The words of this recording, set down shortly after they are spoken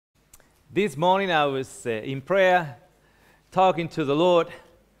This morning I was in prayer, talking to the Lord.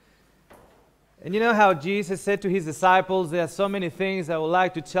 And you know how Jesus said to his disciples, there are so many things I would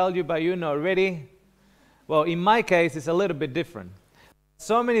like to tell you, but you're not ready? Well, in my case, it's a little bit different.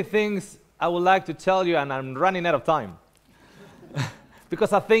 So many things I would like to tell you, and I'm running out of time.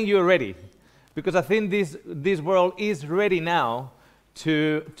 Because I think you're ready. Because I think this world is ready now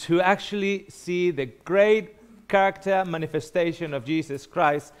to actually see the great character manifestation of Jesus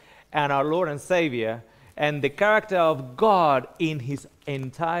Christ and our Lord and Savior, and the character of God in his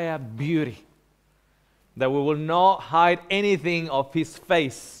entire beauty. That we will not hide anything of his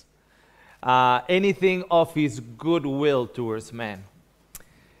face, anything of his goodwill towards man.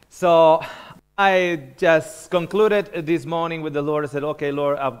 So I just concluded this morning with the Lord. I said, okay,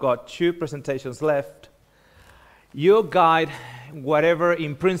 Lord, I've got 2 presentations left. You guide whatever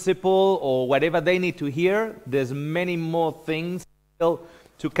in principle or whatever they need to hear. There's many more things still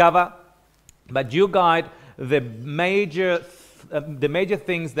to cover, but you guide the major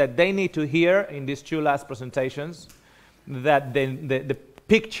things that they need to hear in these 2 last presentations, that the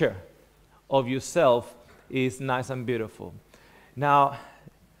picture of yourself is nice and beautiful. Now,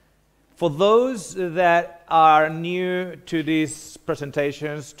 for those that are new to these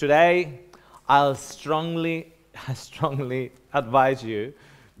presentations today, I strongly advise you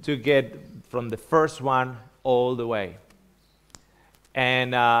to get from the first one all the way.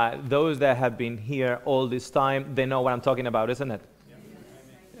 And those that have been here all this time, they know what I'm talking about, isn't it?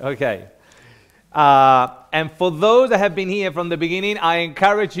 Yeah. Okay. And for those that have been here from the beginning, I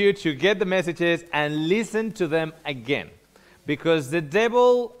encourage you to get the messages and listen to them again. Because the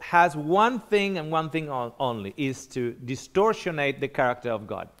devil has one thing and one thing only, is to distortionate the character of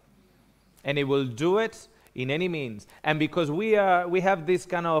God. And he will do it in any means. And because we have this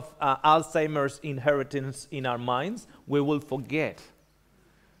kind of Alzheimer's inheritance in our minds, we will forget.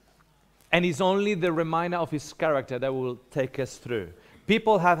 And it's only the reminder of his character that will take us through.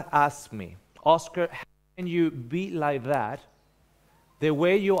 People have asked me, Oscar, how can you be like that, the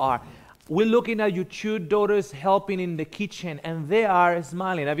way you are? We're looking at your 2 daughters helping in the kitchen, and they are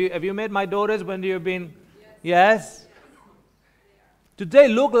smiling. Have you met my daughters when you've been? Yes? Do they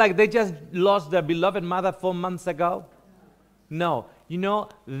look like they just lost their beloved mother 4 months ago? No. You know,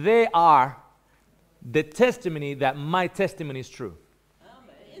 they are the testimony that my testimony is true.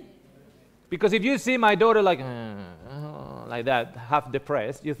 Because if you see my daughter like that, half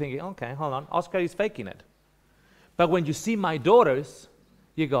depressed, you're thinking, okay, hold on, Oscar is faking it. But when you see my daughters,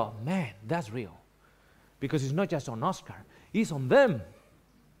 you go, man, that's real. Because it's not just on Oscar, it's on them.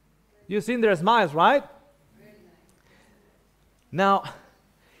 You've seen their smiles, right? Now,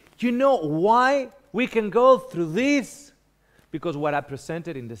 you know why we can go through this? Because what I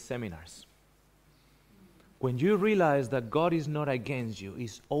presented in the seminars. When you realize that God is not against you,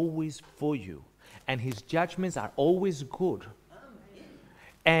 he's always for you, and his judgments are always good.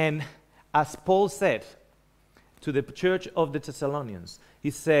 And as Paul said to the church of the Thessalonians, he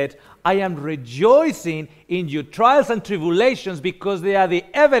said, I am rejoicing in your trials and tribulations because they are the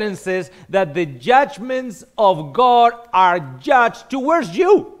evidences that the judgments of God are judged towards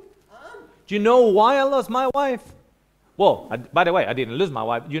you. Do you know why I lost my wife? Well, by the way, I didn't lose my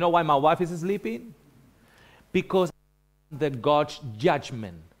wife. You know why my wife is sleeping? Because the God's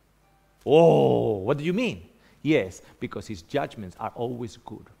judgment. Oh, what do you mean? Yes, because his judgments are always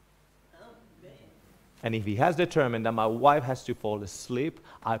good. And if he has determined that my wife has to fall asleep,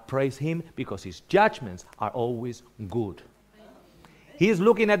 I praise him because his judgments are always good. He's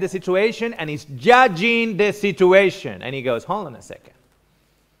looking at the situation and he's judging the situation. And he goes, hold on a second.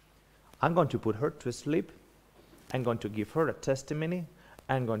 I'm going to put her to sleep. I'm going to give her a testimony.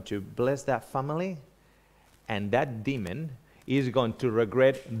 I'm going to bless that family. And that demon is going to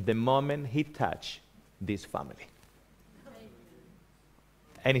regret the moment he touched this family.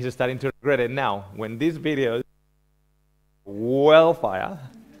 And he's starting to regret it now. When this video is wildfire,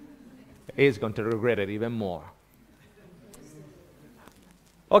 he's going to regret it even more.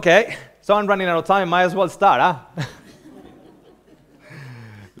 Okay, so I'm running out of time. Might as well start, huh?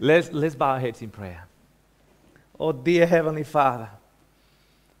 Let's bow our heads in prayer. Oh, dear Heavenly Father,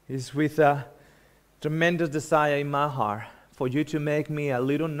 it's with a tremendous desire in my heart for you to make me a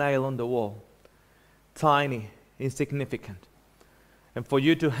little nail on the wall, tiny, insignificant, and for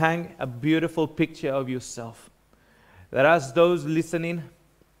you to hang a beautiful picture of yourself, that as those listening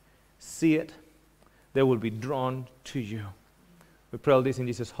see it, they will be drawn to you. We pray all this in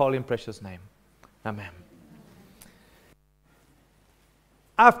Jesus' holy and precious name. Amen.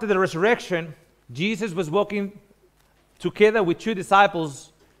 After the resurrection, Jesus was walking together with 2 disciples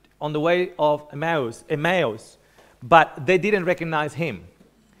on the way of Emmaus, but they didn't recognize him.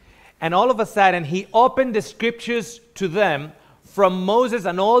 And all of a sudden, he opened the scriptures to them from Moses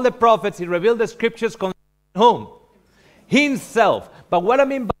and all the prophets. He revealed the scriptures concerning whom? Himself. But what I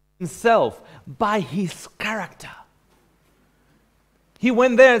mean by himself? By his character. He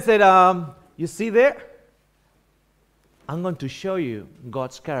went there and said, you see there? I'm going to show you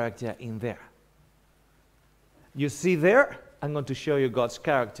God's character in there. You see there? I'm going to show you God's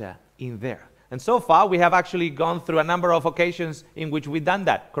character in there. And so far, we have actually gone through a number of occasions in which we've done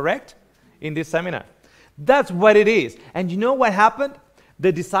that, correct? In this seminar. That's what it is. And you know what happened?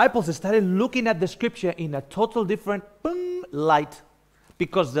 The disciples started looking at the scripture in a total different light.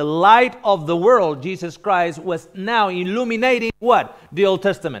 Because the light of the world, Jesus Christ, was now illuminating what? The Old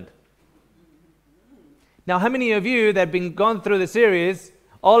Testament. Now, how many of you that have been gone through the series,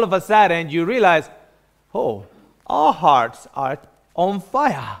 all of a sudden you realize, oh, our hearts are on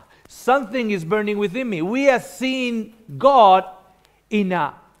fire. Something is burning within me. We are seeing God in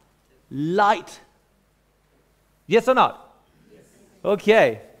a light. Yes or not? Yes.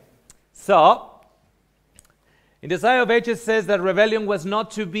 Okay. So, in the Desire of Ages says that rebellion was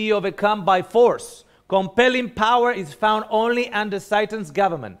not to be overcome by force. Compelling power is found only under Satan's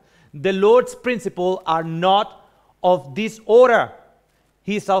government. The Lord's principles are not of this order.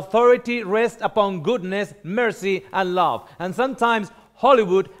 His authority rests upon goodness, mercy, and love. And sometimes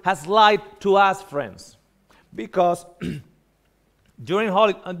Hollywood has lied to us, friends. Because during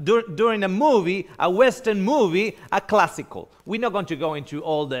a movie, a Western movie, a classical. We're not going to go into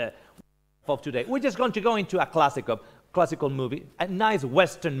all the of today. We're just going to go into a classical movie, a nice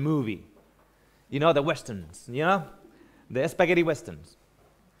Western movie. You know, the Westerns, you know? The spaghetti Westerns.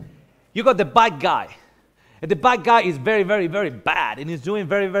 You got the bad guy. And the bad guy is very, very, very bad. And he's doing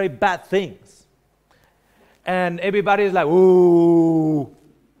very, very bad things. And everybody is like, ooh.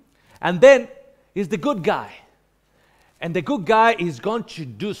 And then is the good guy. And the good guy is going to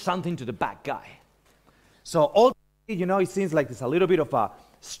do something to the bad guy. So all, you know, it seems like there's a little bit of a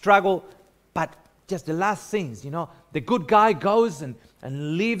struggle. But just the last things, you know, the good guy goes and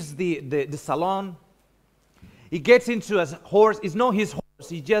leaves the salon. He gets into a horse. It's not his horse.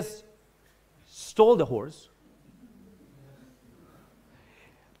 He just stole the horse.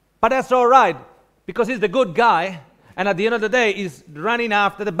 But that's all right, because he's the good guy, and at the end of the day, he's running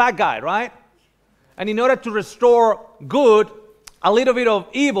after the bad guy, right? And in order to restore good, a little bit of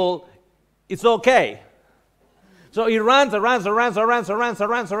evil, it's okay. So he runs, and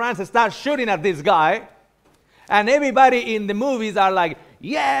starts shooting at this guy. And everybody in the movies are like,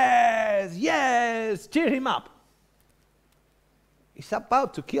 yes, yes, cheer him up. He's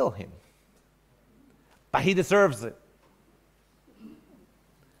about to kill him. But he deserves it.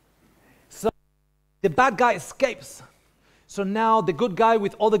 So the bad guy escapes. So now the good guy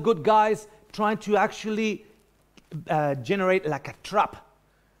with all the good guys trying to actually generate like a trap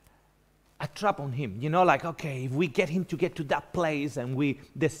on him. You know, like, okay, if we get him to get to that place and we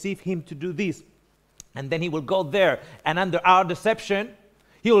deceive him to do this, and then he will go there, and under our deception,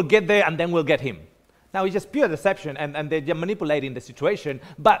 he will get there, and then we'll get him. Now, it's just pure deception, and they're manipulating the situation.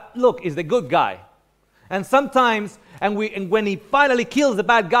 But look, he's the good guy. And sometimes, and when he finally kills the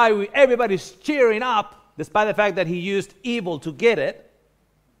bad guy, everybody's cheering up, despite the fact that he used evil to get it.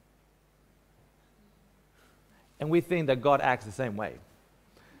 And we think that God acts the same way.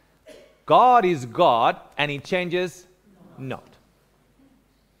 God is God, and he changes not.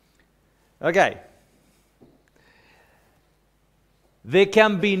 Okay. There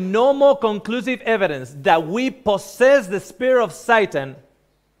can be no more conclusive evidence that we possess the spirit of Satan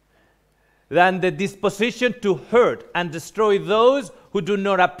than the disposition to hurt and destroy those who do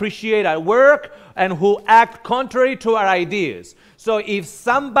not appreciate our work and who act contrary to our ideas. So if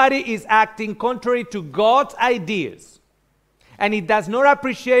somebody is acting contrary to God's ideas, and he does not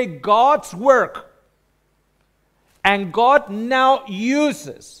appreciate God's work, and God now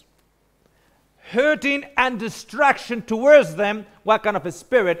uses hurting and distraction towards them, what kind of a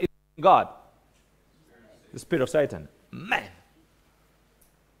spirit is God? The spirit of Satan. Man.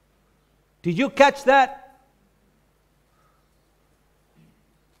 Did you catch that?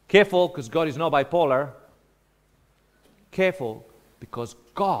 Careful, because God is not bipolar. Careful, because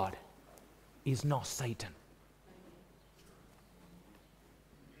God is not Satan.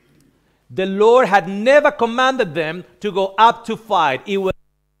 The Lord had never commanded them to go up to fight. It was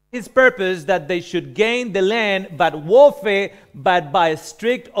his purpose that they should gain the land, but warfare, but by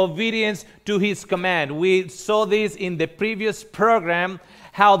strict obedience to his command. We saw this in the previous program,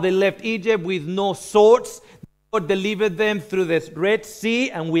 how they left Egypt with no swords. God delivered them through the Red Sea,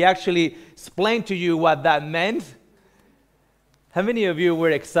 and we actually explained to you what that meant. How many of you were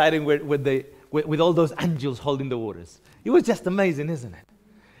excited with all those angels holding the waters? It was just amazing, isn't it?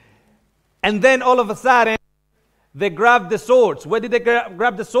 And then all of a sudden, they grabbed the swords. Where did they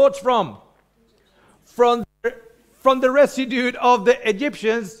grab the swords from? From the residue of the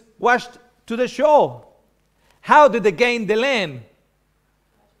Egyptians washed to the shore. How did they gain the land?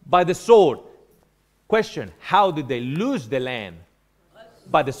 By the sword. Question, how did they lose the land?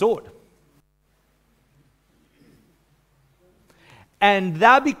 By the sword. And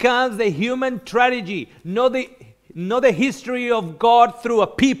that becomes the human tragedy, not the history of God through a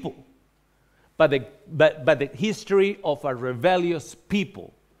people, but the history of a rebellious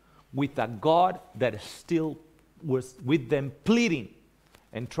people with a God that still was with them pleading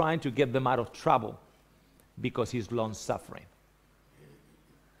and trying to get them out of trouble because he's long-suffering.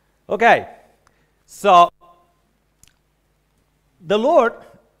 Okay, so the Lord,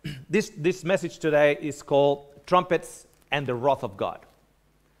 this message today is called Trumpets and the Wrath of God.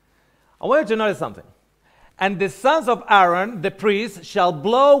 I want you to notice something. And the sons of Aaron, the priests, shall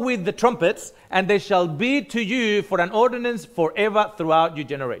blow with the trumpets, and they shall be to you for an ordinance forever throughout your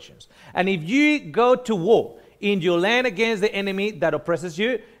generations. And if you go to war in your land against the enemy that oppresses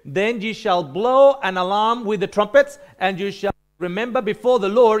you, then ye shall blow an alarm with the trumpets, and you shall remember before the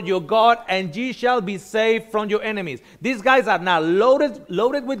Lord your God, and ye shall be saved from your enemies. These guys are now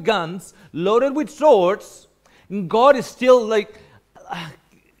loaded with guns, loaded with swords. And God is still like,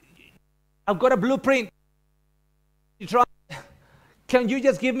 I've got a blueprint. Can you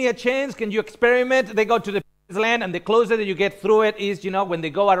just give me a chance? Can you experiment? They go to the land, and the closer that you get through it is, when they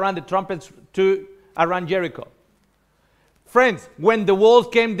go around the trumpets to around Jericho. Friends, when the walls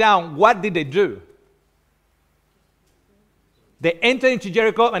came down, what did they do? They entered into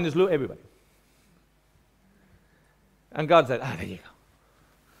Jericho and they slew everybody. And God said, there you go.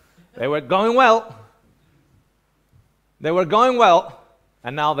 They were going well. They were going well,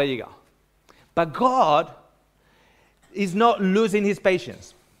 and now there you go. But God is not losing his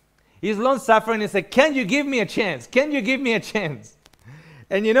patience. He's long-suffering and said, can you give me a chance? Can you give me a chance?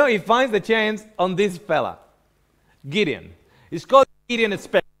 And he finds the chance on this fella, Gideon. It's called Gideon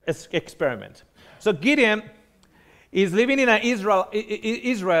experiment. So Gideon is living in an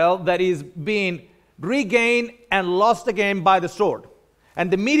Israel that is being regained and lost again by the sword. And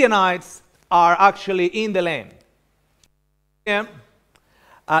the Midianites are actually in the land.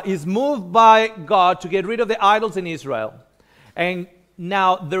 Is moved by God to get rid of the idols in Israel. And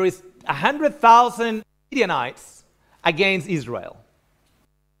now there is 100,000 Midianites against Israel.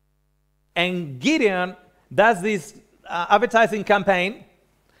 And Gideon does this advertising campaign,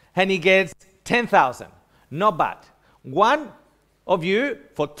 and he gets 10,000. Not bad. One of you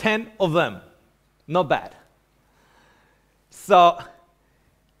for 10 of them. Not bad. So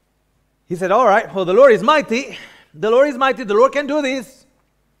he said, all right, well, the Lord is mighty. The Lord is mighty. The Lord can do this.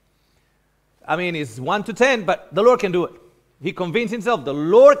 I mean, it's 1 to 10, but the Lord can do it. He convinced himself the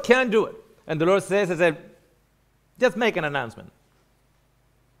Lord can do it. And the Lord said, just make an announcement.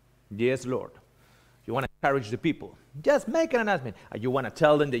 Yes, Lord. You want to encourage the people. Just make an announcement. You want to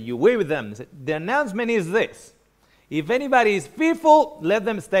tell them that you're with them. The announcement is this. If anybody is fearful, let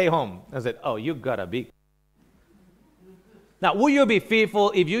them stay home. I said, oh, you got to be. Now, will you be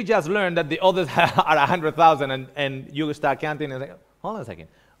fearful if you just learn that the others are 100,000 and you start counting and say, hold on a second.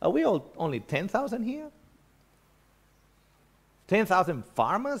 Are we all only 10,000 here? 10,000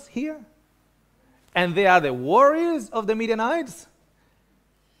 farmers here? And they are the warriors of the Midianites?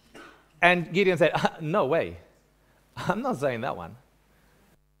 And Gideon said, no way. I'm not saying that one.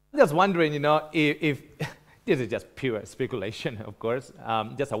 I'm just wondering, if this is just pure speculation, of course,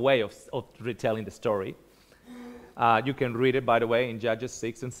 just a way of retelling the story. You can read it, by the way, in Judges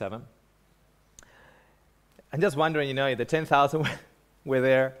 6 and 7. I'm just wondering, if the 10,000 were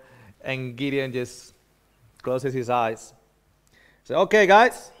there, and Gideon just closes his eyes. So, okay,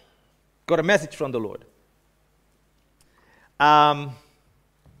 guys, got a message from the Lord.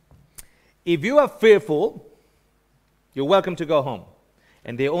 If you are fearful, you're welcome to go home.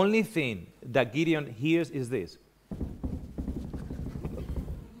 And the only thing that Gideon hears is this.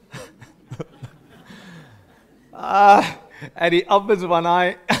 And he opens one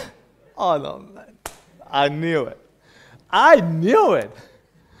eye. Oh, no, man. I knew it. I knew it.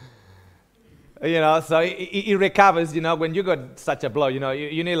 So he recovers, when you got such a blow,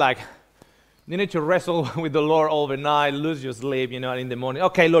 you need to wrestle with the Lord overnight, lose your sleep, and in the morning,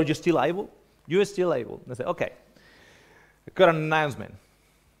 okay, Lord, you're still able? You're still able. And I say, okay, I've got an announcement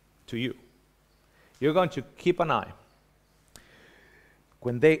to you. You're going to keep an eye.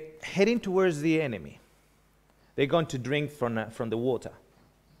 When they're heading towards the enemy, they're going to drink from the water.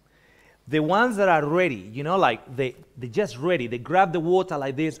 The ones that are ready, they're just ready. They grab the water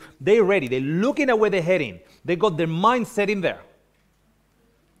like this. They're ready. They're looking at where they're heading. They got their mind set in there.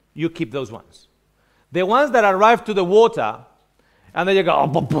 you keep those ones. The ones that arrive to the water, and then you go, oh,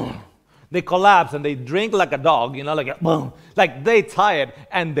 boom, boom. They collapse and they drink like a dog, like boom. Like they tired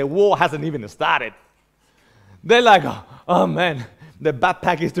and the war hasn't even started. They're like, oh man, the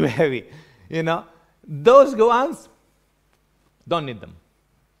backpack is too heavy. Those ones, don't need them.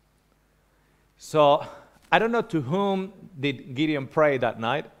 So I don't know to whom did Gideon pray that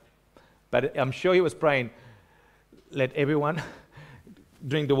night, but I'm sure he was praying, let everyone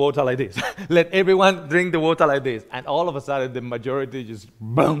drink the water like this. Let everyone drink the water like this. And all of a sudden, the majority just,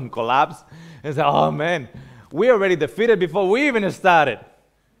 boom, collapse. And say, oh, man, we're already defeated before we even started.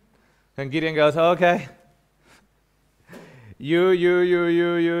 And Gideon goes, okay. You,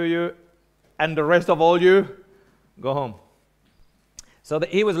 and the rest of all you, go home. So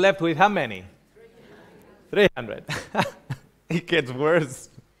he was left with how many? 300. It gets worse.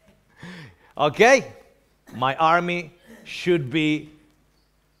 Okay, my army should be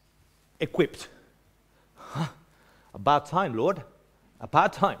equipped. About time, Lord.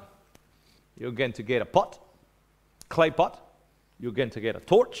 About time. You're going to get a pot, clay pot. You're going to get a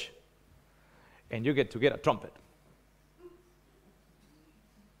torch. And you get to get a trumpet.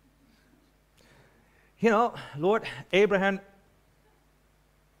 Lord, Abraham,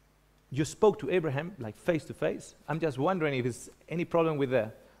 you spoke to Abraham like face to face. I'm just wondering if there's any problem with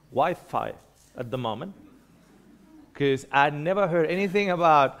the Wi-Fi at the moment. Because I never heard anything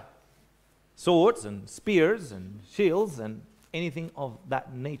about swords and spears and shields and anything of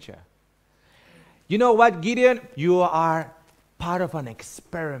that nature. You know what, Gideon? You are part of an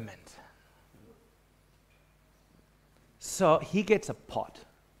experiment. So he gets a pot.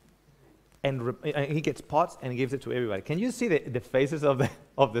 And he gets pots and gives it to everybody. Can you see the faces of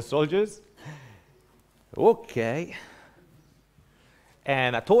the soldiers? Okay.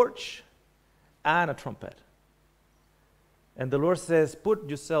 And a torch and a trumpet. And the Lord says, put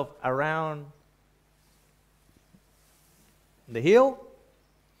yourself around the hill,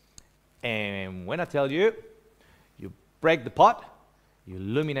 and when I tell you, you break the pot, you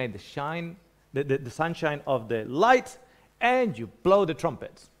illuminate the sunshine of the light, and you blow the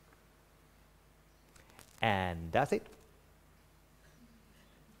trumpets. And that's it.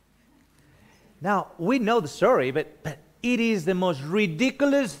 Now, we know the story, but it is the most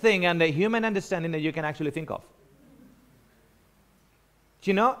ridiculous thing and the human understanding that you can actually think of.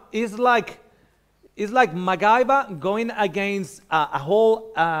 It's like MacGyver going against a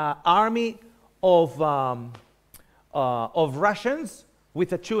whole army of Russians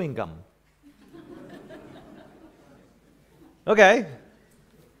with a chewing gum. Okay.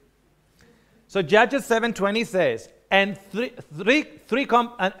 So Judges 7:20 says, and three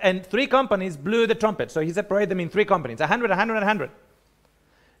companies blew the trumpet. So he separated them in three companies, 100, 100, 100.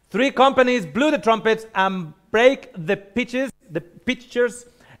 Three companies blew the trumpets and break the pitchers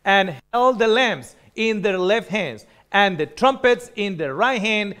and held the lamps in their left hands and the trumpets in their right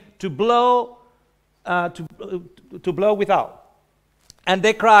hand to blow without. And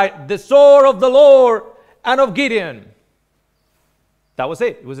they cried, the sword of the Lord and of Gideon. That was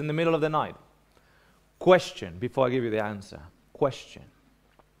it. It was in the middle of the night. Question, before I give you the answer. Question.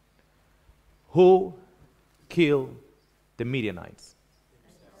 Who killed the Midianites?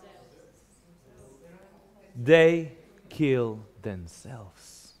 They killed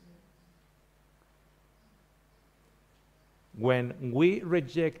themselves. When we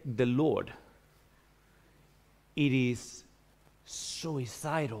reject the Lord, it is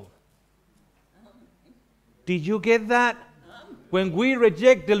suicidal. Did you get that? When we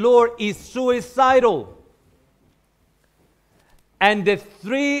reject the Lord, it's suicidal. And the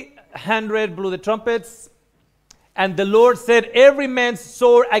 300 blew the trumpets, and the Lord set every man's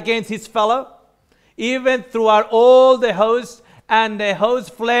sword against his fellow, even throughout all the host, and the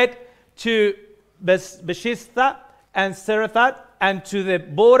host fled to Beshistha and Serephath, and to the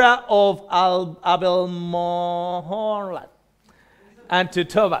border of Abel-Meholah, and to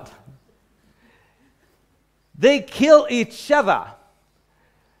Tobat. They kill each other.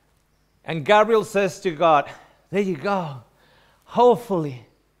 And Gabriel says to God, there you go. Hopefully,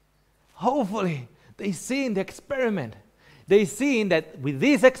 they see in the experiment. They see that with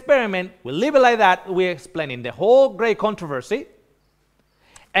this experiment, we live it like that, we're explaining the whole great controversy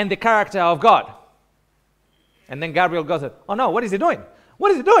and the character of God. And then Gabriel goes, oh no, what is he doing?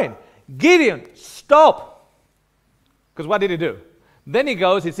 What is he doing? Gideon, stop. Because what did he do? Then he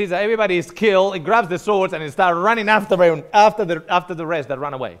goes, he sees that everybody is killed, he grabs the swords and he starts running after the rest that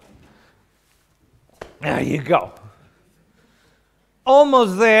run away. There you go.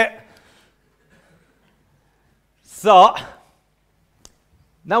 Almost there. So,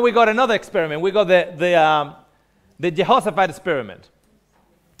 now we got another experiment. We got the Jehoshaphat experiment.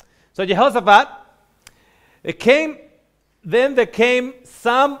 So Jehoshaphat, then there came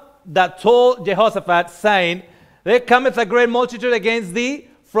some that told Jehoshaphat, saying, there cometh a great multitude against thee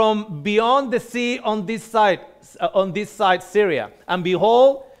from beyond the sea on this side Syria. And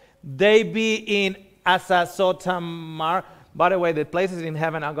behold, they be in Asasotamar. By the way, the places in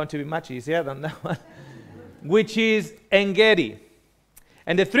heaven are going to be much easier than that one. Which is En-gedi.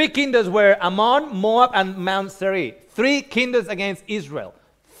 And the three kingdoms were Ammon, Moab, and Mount Seir. 3 kingdoms against Israel.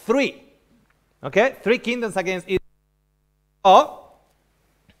 3. Okay? 3 kingdoms against Israel. Oh,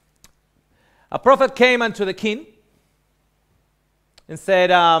 a prophet came unto the king and said,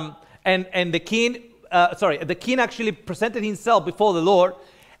 and the king, the king actually presented himself before the Lord,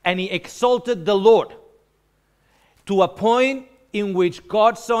 and he exalted the Lord to a point in which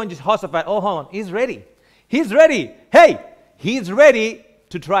God saw in Jehoshaphat, oh, hold on, he's ready. He's ready. Hey, he's ready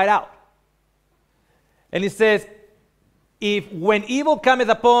to try it out. And he says, if when evil cometh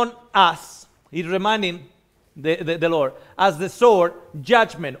upon us, he's reminding the Lord, as the sword,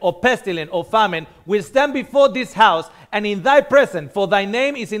 judgment, or pestilence, or famine, will stand before this house, and in thy presence, for thy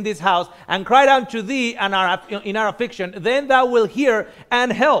name is in this house, and cried unto thee and in our affliction, then thou wilt hear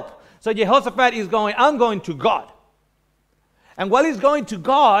and help. So Jehoshaphat is going, I'm going to God. And while he's going to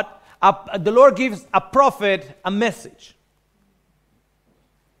God, the Lord gives a prophet a message.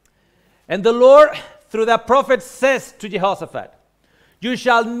 And the Lord, through that prophet, says to Jehoshaphat, you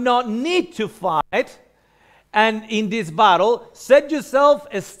shall not need to fight, and in this battle, set yourself,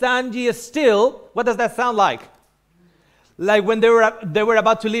 stand ye still. What does that sound like? Like when they were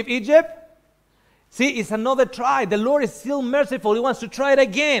about to leave Egypt? See, it's another try. The Lord is still merciful. He wants to try it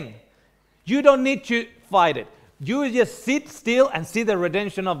again. You don't need to fight it. You just sit still and see the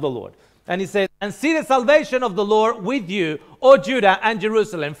redemption of the Lord. And he says, and see the salvation of the Lord with you, O Judah and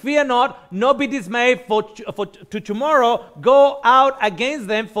Jerusalem. Fear not, nor be dismayed, for to tomorrow go out against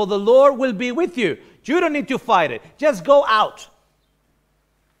them, for the Lord will be with you. You don't need to fight it. Just go out.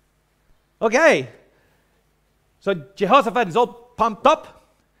 Okay. So Jehoshaphat is all pumped up.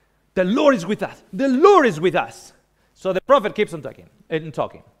 The Lord is with us. The Lord is with us. So the prophet keeps on talking.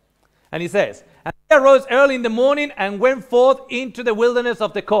 And he says, and they arose early in the morning and went forth into the wilderness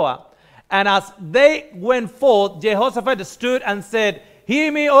of Tekoa. And as they went forth, Jehoshaphat stood and said,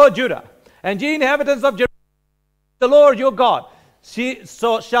 hear me, O Judah, and ye inhabitants of Jerusalem, the Lord your God.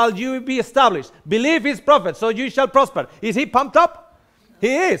 So shall you be established. Believe his prophet, so you shall prosper. Is he pumped up?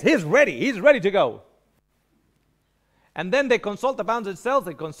 He is. He's ready. He's ready to go. And then they consult about themselves.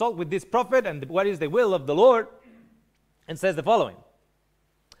 They consult with this prophet and what is the will of the Lord. And says the following.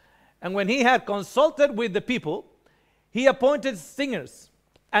 And when he had consulted with the people, he appointed singers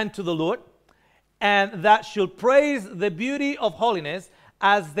unto the Lord, and that should praise the beauty of holiness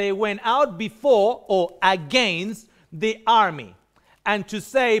as they went out before or against the army. And to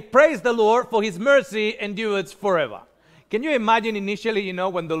say, praise the Lord, for his mercy endures forever. Can you imagine initially,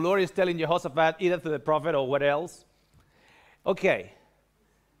 when the Lord is telling Jehoshaphat, either to the prophet or what else? Okay,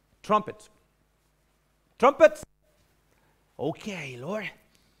 trumpets. Trumpets? Okay, Lord,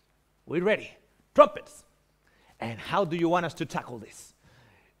 we're ready. Trumpets. And how do you want us to tackle this?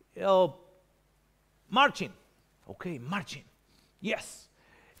 Marching. Okay, marching. Yes.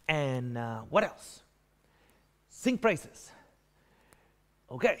 And what else? Sing praises.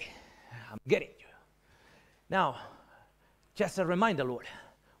 Okay, I'm getting you. Now, just a reminder, Lord.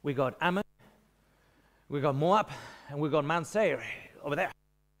 We got Ammon, we got Moab, and we got Mount Seir over there.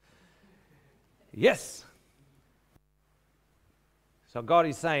 Yes. So God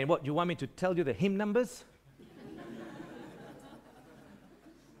is saying, what, you want me to tell you the hymn numbers?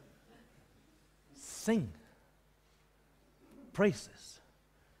 Sing praises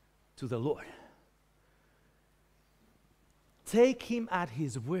to the Lord. Take him at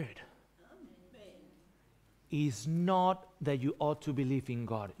his word. It's not that you ought to believe in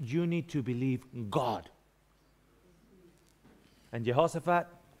God. You need to believe in God. And Jehoshaphat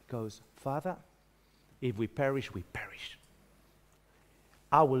goes, Father, if we perish, we perish.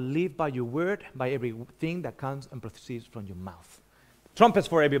 I will live by your word, by everything that comes and proceeds from your mouth. Trumpets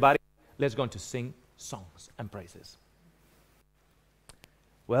for everybody. Let's go on to sing songs and praises.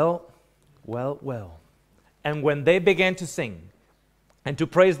 Well. And when they began to sing and to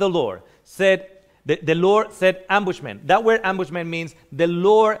praise the Lord, the Lord said ambushment. That word ambushment means the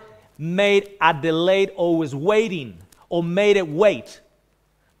Lord made a delayed or was waiting or made it wait.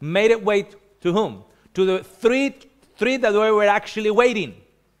 Made it wait to whom? To the three that were actually waiting.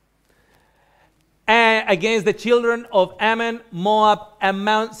 And against the children of Ammon, Moab, and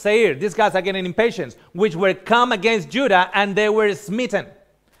Mount Seir. These guys are getting impatient, which were come against Judah, and they were smitten.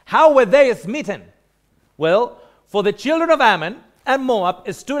 How were they smitten? Well, for the children of Ammon, and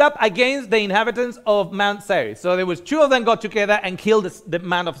Moab stood up against the inhabitants of Mount Seir. So there was two of them got together and killed the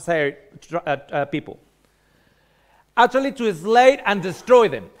Mount of Seir people. Actually to slay and destroy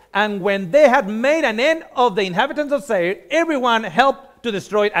them. And when they had made an end of the inhabitants of Seir, everyone helped to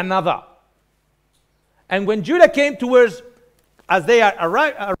destroy another. And when Judah came towards, as they are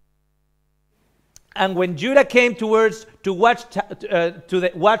arrived, and when Judah came towards to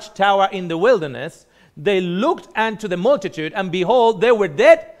the watchtower in the wilderness, they looked unto the multitude, and behold, they were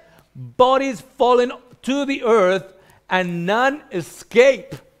dead, bodies fallen to the earth, and none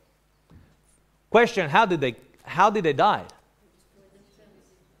escaped. Question: How did they die?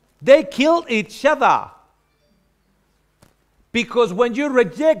 They killed each other. Because when you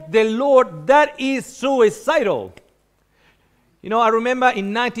reject the Lord, that is suicidal. You know, I remember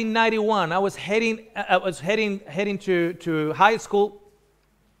in 1991, I was heading to high school,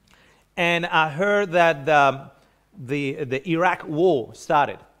 and I heard that the Iraq War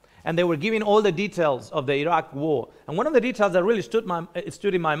started, and they were giving all the details of the Iraq War. And one of the details that really stood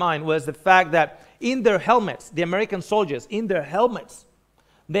in my mind was the fact that in their helmets, the American soldiers, in their helmets,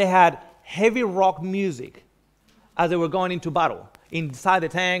 they had heavy rock music as they were going into battle. Inside the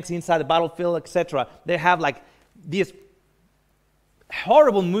tanks, inside the battlefield, etc. They have like this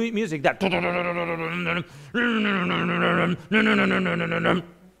horrible music that...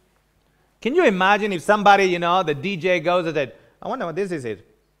 Can you imagine if somebody, you know, the DJ goes and said, I wonder what this is it.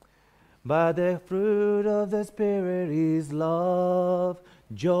 But the fruit of the Spirit is love,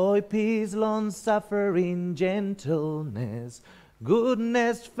 joy, peace, long-suffering, gentleness,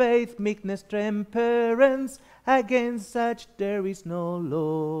 goodness, faith, meekness, temperance. Against such there is no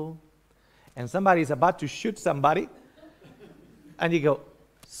law. And somebody is about to shoot somebody, and you go,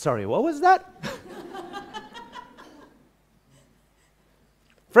 sorry, what was that?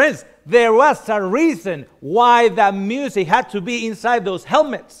 Friends, there was a reason why that music had to be inside those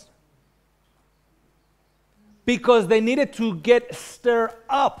helmets. Because they needed to get stirred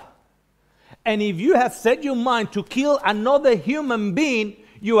up. And if you have set your mind to kill another human being,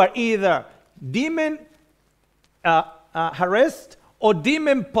 you are either demon harassed or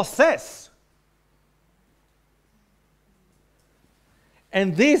demon possessed.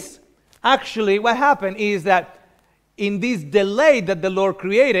 And this, actually, what happened is that in this delay that the Lord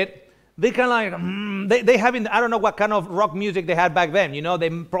created, they kind of like, they having, I don't know what kind of rock music they had back then. You know, they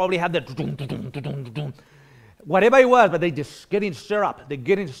probably had the whatever it was, but they just getting stirred up. They're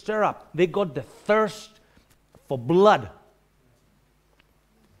getting stirred up. They got the thirst for blood.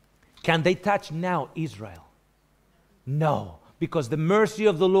 Can they touch now Israel? No, because the mercy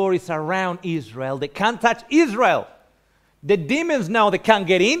of the Lord is around Israel. They can't touch Israel. The demons now, they can't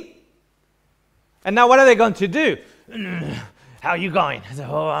get in. And now what are they going to do? How are you going? I said,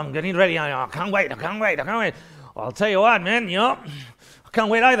 oh, I'm getting ready. I can't wait. Well, I'll tell you what, man, you know, I can't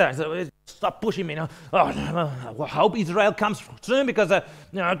wait either. So stop pushing me. You know. I hope Israel comes soon because,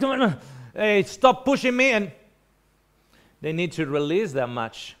 stop pushing me. And they need to release that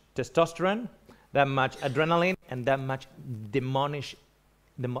much testosterone, that much adrenaline, and that much demonish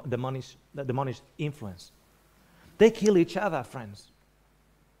influence. They kill each other, friends.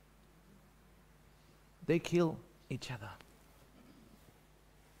 They kill each other.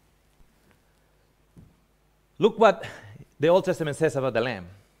 Look what the Old Testament says about the Lamb.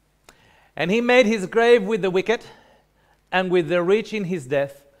 And he made his grave with the wicked and with the rich in his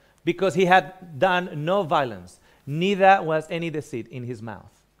death, because he had done no violence, neither was any deceit in his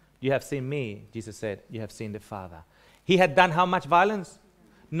mouth. You have seen me, Jesus said, you have seen the Father. He had done how much violence?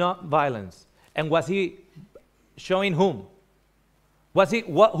 Not violence. And was he showing whom?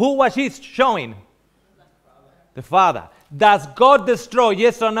 Who was he showing? The Father. Does God destroy?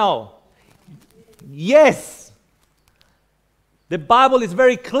 Yes or no? Yes. The Bible is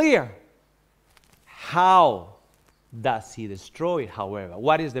very clear. How does he destroy, however?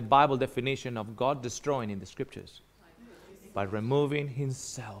 What is the Bible definition of God destroying in the scriptures? By removing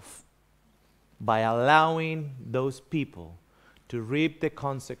himself. By allowing those people to reap the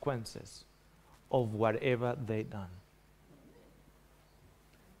consequences of whatever they've done.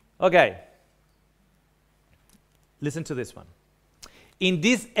 Okay. Listen to this one. In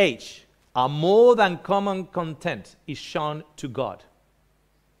this age, a more than common content is shown to God.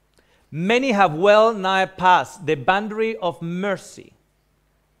 Many have well nigh passed the boundary of mercy.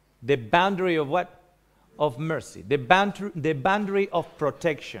 The boundary of what? Of mercy. The boundary of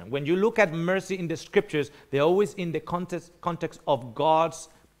protection. When you look at mercy in the scriptures, they're always in the context of God's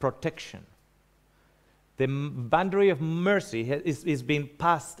protection. The boundary of mercy is being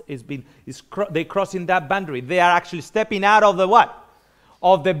passed. They're crossing that boundary. They are actually stepping out of the what?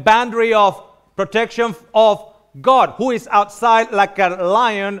 Of the boundary of protection of God, who is outside like a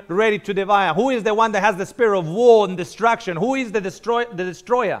lion ready to devour. Who is the one that has the spirit of war and destruction? Who is the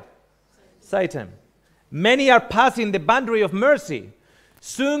destroyer? Satan. Many are passing the boundary of mercy.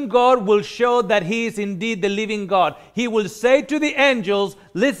 Soon God will show that he is indeed the living God. He will say to the angels,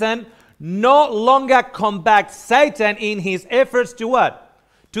 listen, no longer combat Satan in his efforts to what?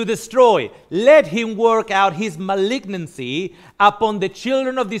 To destroy. Let him work out his malignancy upon the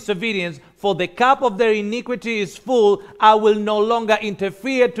children of disobedience, for the cup of their iniquity is full. I will no longer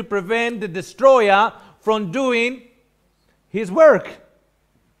interfere to prevent the destroyer from doing his work.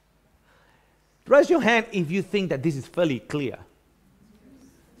 Raise your hand if you think that this is fairly clear.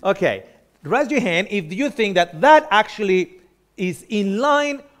 Okay, raise your hand if you think that that actually is in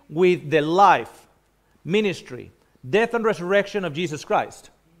line with the life, ministry, death and resurrection of Jesus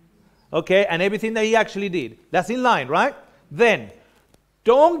Christ. Okay, and everything that he actually did. That's in line, right? Then,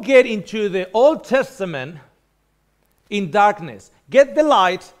 don't get into the Old Testament in darkness. Get the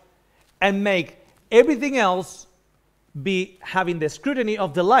light and make everything else be having the scrutiny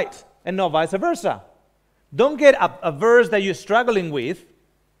of the light and not vice versa. Don't get a verse that you're struggling with.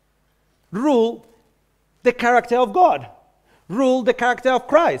 Rule the character of God. Rule the character of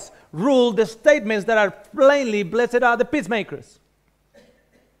Christ. Rule the statements that are plainly, blessed are the peacemakers.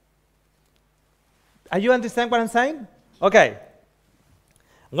 Are you understand what I'm saying? Okay.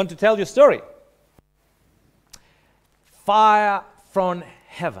 I'm going to tell you a story. Fire from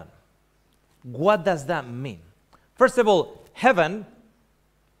heaven. What does that mean? First of all, heaven,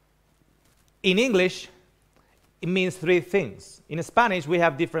 in English, it means three things. In Spanish, we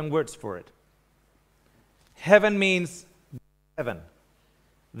have different words for it. Heaven means heaven,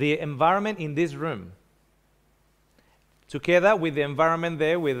 the environment in this room, together with the environment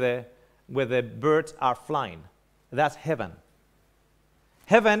there where the birds are flying. That's heaven.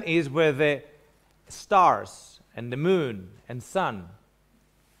 Heaven is where the stars and the moon and sun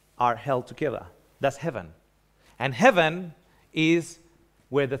are held together. That's heaven. And heaven is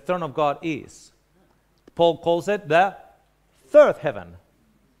where the throne of God is. Paul calls it the third heaven.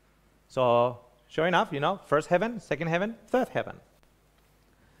 So, sure enough, you know, first heaven, second heaven, third heaven.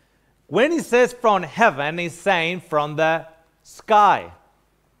 When he says from heaven, he's saying from the sky.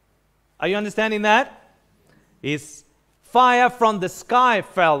 Are you understanding that? It's fire from the sky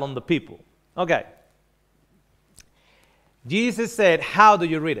fell on the people. Okay. Jesus said, how do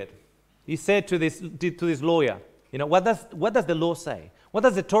you read it? He said to this lawyer, you know, what does the law say? What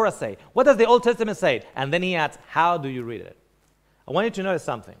does the Torah say? What does the Old Testament say? And then he adds, how do you read it? I want you to notice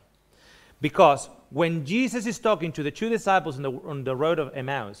something. Because when Jesus is talking to the two disciples on the road of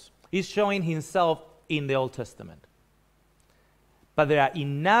Emmaus, he's showing himself in the Old Testament. But there are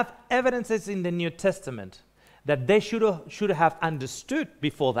enough evidences in the New Testament that they should have understood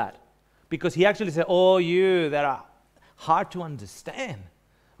before that. Because he actually said, oh, you that are hard to understand.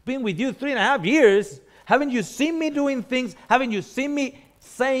 Been with you 3.5 years. Haven't you seen me doing things? Haven't you seen me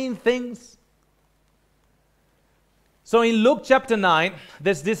saying things? So in Luke chapter 9,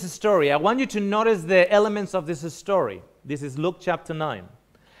 there's this story. I want you to notice the elements of this story. This is Luke chapter 9.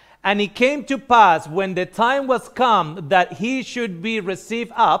 And it came to pass when the time was come that he should be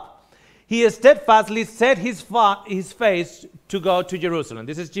received up, he steadfastly set his face to go to Jerusalem.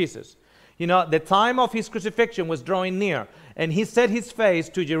 This is Jesus. You know, the time of his crucifixion was drawing near, and he set his face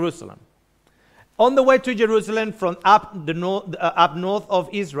to Jerusalem. On the way to Jerusalem from up north of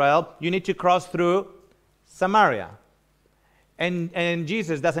Israel, you need to cross through Samaria. And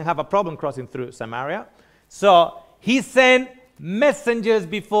Jesus doesn't have a problem crossing through Samaria. So he sent messengers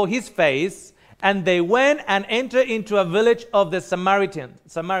before his face, and they went and entered into a village of the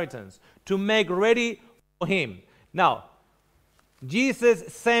Samaritans to make ready for him. Now,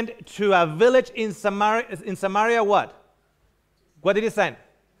 Jesus sent to a village in Samaria what? What did he send?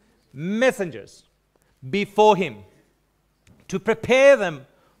 Messengers before him to prepare them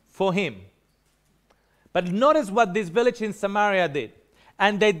for him. But notice what this village in Samaria did.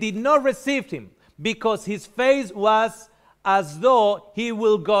 And they did not receive him because his face was as though he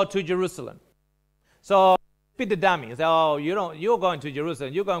will go to Jerusalem. So beat the dummy. Say, oh, you're going to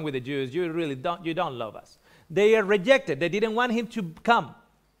Jerusalem. You're going with the Jews. You don't love us. They are rejected. They didn't want him to come.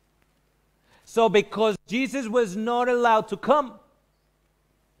 So because Jesus was not allowed to come,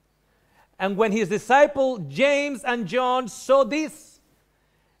 and when his disciples James and John saw this,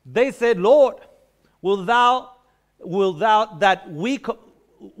 they said, Lord, will thou that we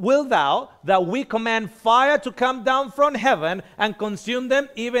command fire to come down from heaven and consume them,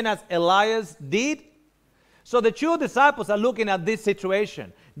 even as Elias did? So the two disciples are looking at this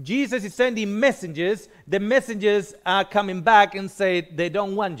situation. Jesus is sending messengers. The messengers are coming back and say they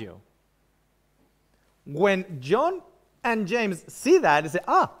don't want you. when John and James see that, they say,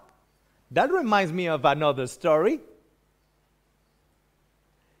 that reminds me of another story.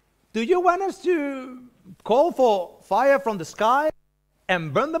 Do you want us to call for fire from the sky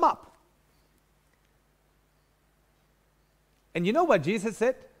and burn them up? And you know what Jesus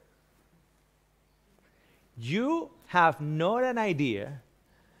said? You have not an idea.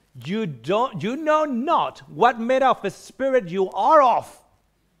 You know not what manner of a spirit you are of.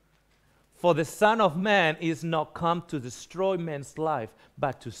 For the Son of Man is not come to destroy men's life,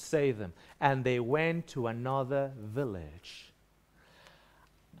 but to save them. And they went to another village.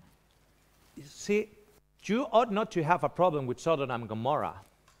 You see, you ought not to have a problem with Sodom and Gomorrah.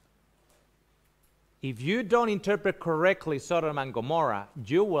 If you don't interpret correctly Sodom and Gomorrah,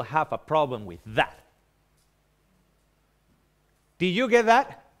 you will have a problem with that. Did you get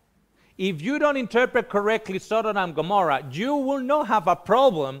that? If you don't interpret correctly Sodom and Gomorrah, you will not have a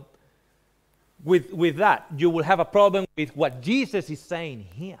problem with that. You will have a problem with what Jesus is saying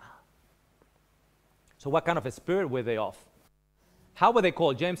here. So what kind of a spirit were they of? How were they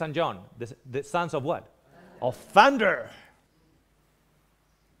called, James and John? The sons of what? Of thunder.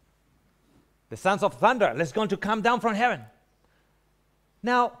 The sons of thunder. Let's going to come down from heaven.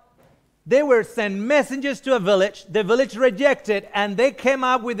 Now, they were sent messengers to a village. The village rejected, and they came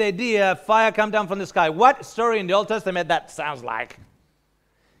up with the idea, fire come down from the sky. What story in the Old Testament that sounds like?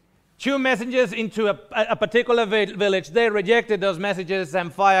 Two messengers into a particular village. They rejected those messages,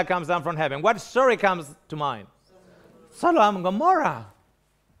 and fire comes down from heaven. What story comes to mind? Sodom and Gomorrah.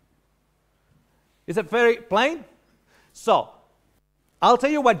 Is it very plain? So, I'll tell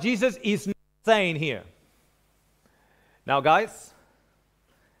you what Jesus is saying here. Now, guys,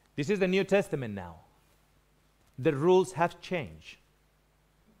 this is the New Testament now. The rules have changed.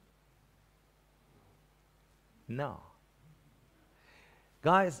 No.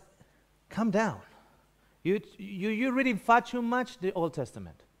 Guys, calm down. You're reading far too much the Old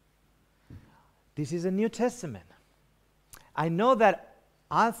Testament. This is a New Testament. I know that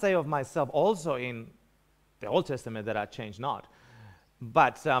I'll say of myself also in the Old Testament that I changed not.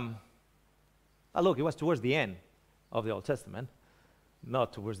 But look, it was towards the end of the Old Testament,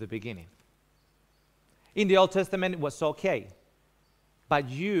 not towards the beginning. In the Old Testament, it was okay. But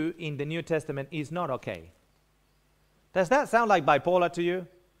you, in the New Testament, is not okay. Does that sound like bipolar to you?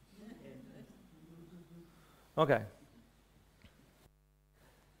 Okay.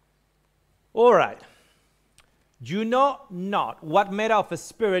 All right. You know not what manner of a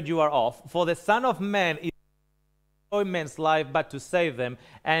spirit you are of, for the Son of Man is not to destroy men's life, but to save them.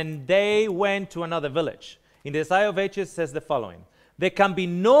 And they went to another village. In the Isaiah of Ages says the following: there can be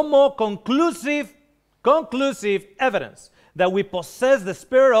no more conclusive evidence that we possess the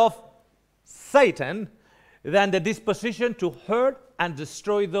spirit of Satan than the disposition to hurt and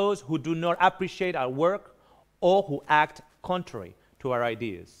destroy those who do not appreciate our work or who act contrary to our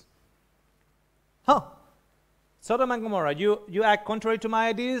ideas. Sodom and Gomorrah, you act contrary to my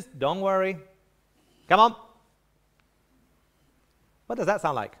ideas? Don't worry. Come on. What does that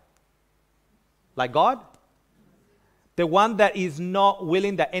sound like? Like God? The one that is not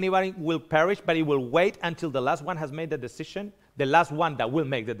willing that anybody will perish, but he will wait until the last one has made the decision. The last one that will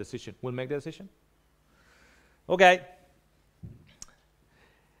make the decision will make the decision. Okay.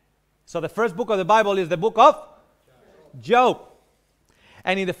 So the first book of the Bible is the book of Job.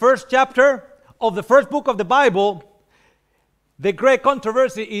 And in the first chapter of the first book of the Bible, the great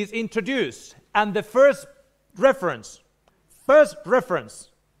controversy is introduced. And the first reference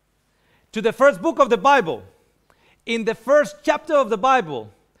to the first book of the Bible, in the first chapter of the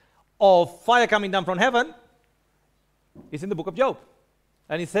Bible, of fire coming down from heaven, is in the book of Job.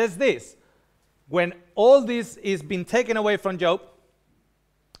 And it says this: when all this is being taken away from Job,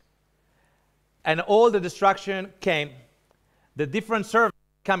 and all the destruction came, the different servants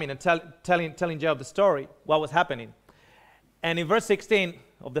coming and telling Job the story, what was happening. And in verse 16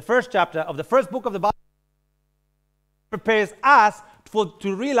 of the first chapter of the first book of the Bible, prepares us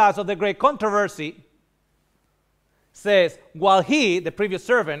to realize of the great controversy, says, while he, the previous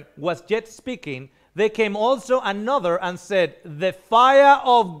servant, was yet speaking, there came also another and said, the fire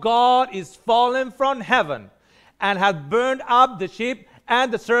of God is fallen from heaven, and hath burned up the sheep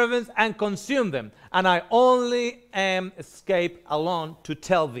and the servants, and consumed them. And I only am escaped alone to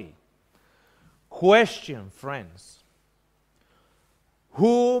tell thee. Question, friends.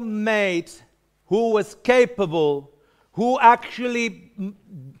 Who was capable, who actually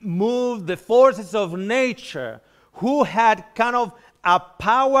moved the forces of nature, who had kind of a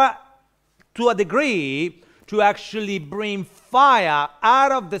power to a degree to actually bring fire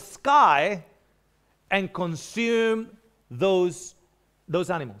out of the sky and consume those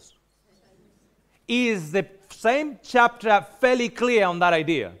animals? Is the same chapter fairly clear on that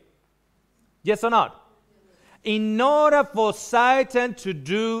idea? Yes or not? In order for Satan to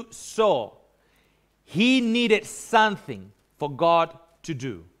do so, he needed something for God to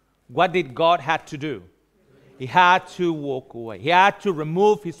do. What did God have to do? He had to walk away. He had to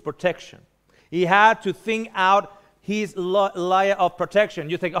remove his protection. He had to think out his layer of protection.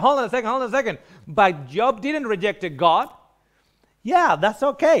 You think, hold on a second. But Job didn't reject God. Yeah, that's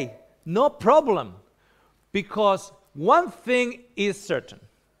okay. No problem. Because one thing is certain,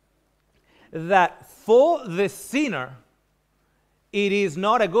 that for the sinner, it is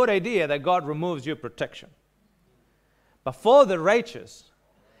not a good idea that God removes your protection. But for the righteous,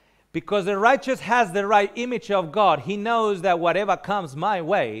 because the righteous has the right image of God, he knows that whatever comes my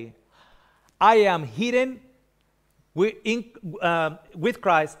way, I am hidden with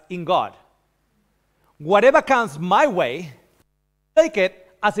Christ in God. Whatever comes my way, take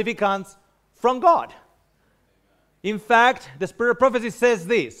it as if it comes from God. In fact, the Spirit of prophecy says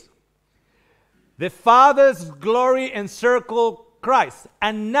this: the Father's glory encircled Christ,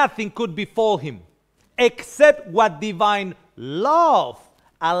 and nothing could befall him except what divine love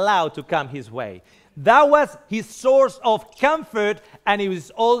allowed to come his way. That was his source of comfort, and it was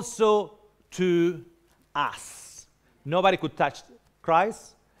also to us. Nobody could touch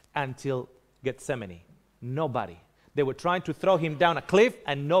Christ until Gethsemane. Nobody. They were trying to throw him down a cliff,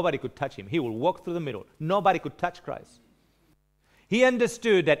 and nobody could touch him. He will walk through the middle. Nobody could touch Christ. He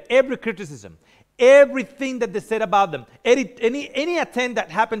understood that every criticism, everything that they said about them, any attempt that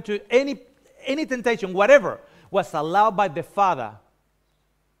happened to any temptation, whatever, was allowed by the Father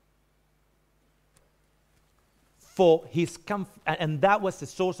for his comfort, and that was the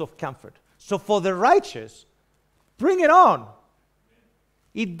source of comfort. So for the righteous, bring it on.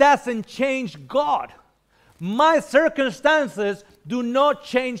 It doesn't change God. My circumstances do not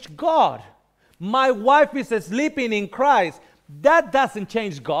change God. My wife is sleeping in Christ. That doesn't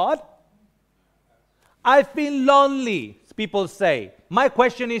change God. I feel lonely, people say. My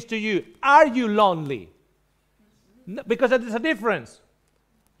question is to you, are you lonely? Because there's a difference.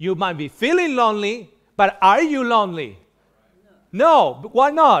 You might be feeling lonely, but are you lonely? No. Why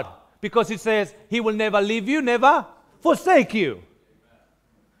not? Because it says he will never leave you, never forsake you.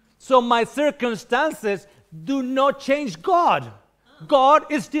 So my circumstances do not change God. God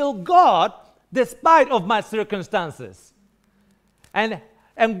is still God despite of my circumstances. And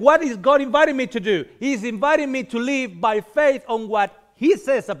what is God inviting me to do? He's inviting me to live by faith on what he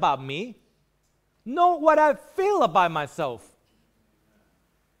says about me, not what I feel about myself.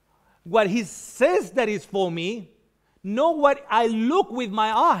 What he says that is for me, not what I look with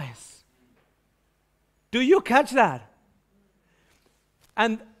my eyes. Do you catch that?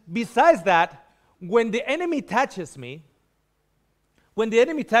 And besides that, when the enemy touches me,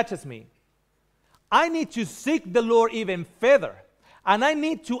 I need to seek the Lord even further. And I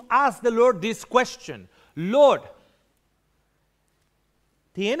need to ask the Lord this question: Lord,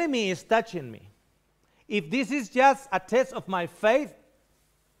 the enemy is touching me. If this is just a test of my faith,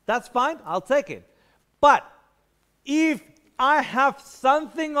 that's fine, I'll take it. But if I have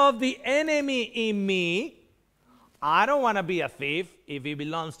something of the enemy in me, I don't want to be a thief. If it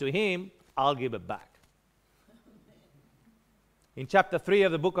belongs to him, I'll give it back. In chapter 3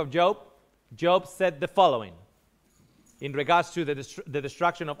 of the book of Job, Job said the following in regards to the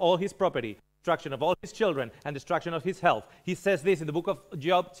destruction of all his property, destruction of all his children, and destruction of his health. He says this in the book of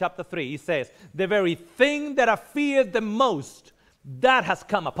Job, chapter 3. He says, the very thing that I feared the most, that has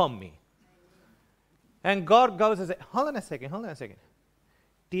come upon me. And God goes and says, hold on a second.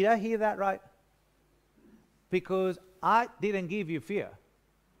 Did I hear that right? Because I didn't give you fear.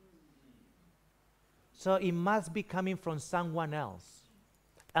 So it must be coming from someone else.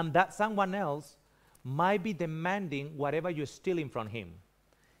 And that someone else might be demanding whatever you're stealing from him.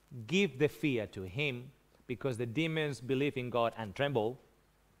 Give the fear to him, because the demons believe in God and tremble.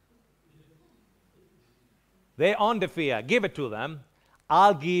 They own the fear. Give it to them.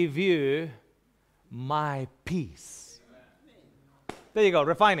 I'll give you my peace. There you go,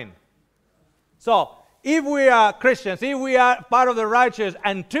 refining. So, if we are Christians, if we are part of the righteous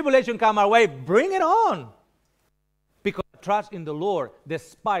and tribulation come our way, bring it on. Because trust in the Lord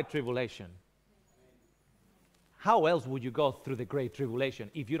despite tribulation. How else would you go through the great tribulation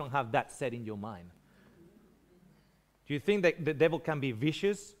if you don't have that set in your mind? Do you think that the devil can be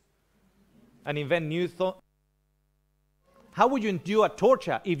vicious and invent new thoughts? How would you endure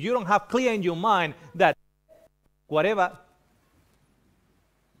torture if you don't have clear in your mind that whatever,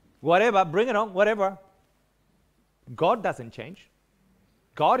 bring it on, whatever. God doesn't change.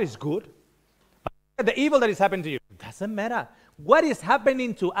 God is good. But the evil that is happening to you, doesn't matter. what is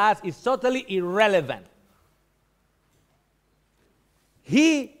happening to us is totally irrelevant.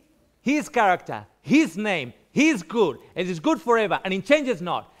 His character, his name, he's good, and it's good forever, and it changes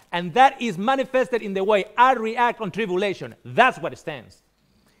not. And that is manifested in the way I react on tribulation. That's what stands.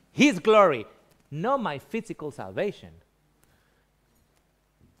 His glory, not my physical salvation.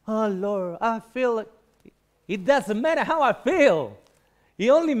 Oh, Lord, I feel like it doesn't matter how I feel. It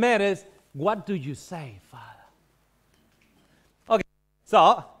only matters, what do you say, Father? Okay,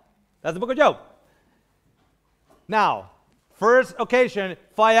 so that's the book of Job. Now, first occasion,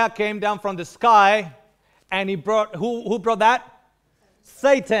 fire came down from the sky, and he brought, who brought that?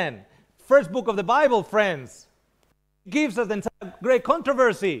 Satan. First book of the Bible, friends. Gives us the entire great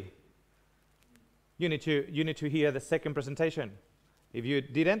controversy. You need to hear the second presentation. If you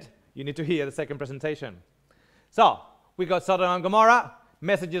didn't, you need to hear the second presentation. So, we got Sodom and Gomorrah.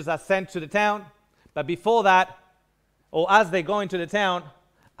 Messages are sent to the town. But before that, or as they go into the town,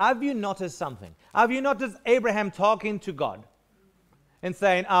 have you noticed something? Have you noticed Abraham talking to God and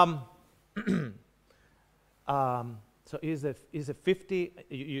saying, so is it 50,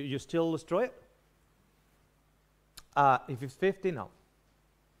 you still destroy it? If it's 50, no.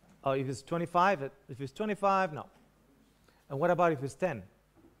 Oh, if it's 25, no. And what about if it's 10?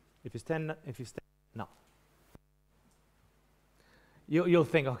 If it's 10, no. You'll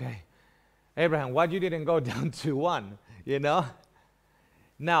think, okay, Abraham, why you didn't go down to 1, you know?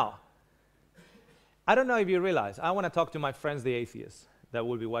 Now, I don't know if you realize, I want to talk to my friends, the atheists, that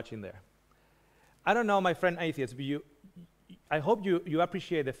will be watching there. I don't know, my friend atheists, but I hope you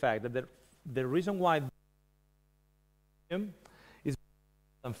appreciate the fact that the reason why is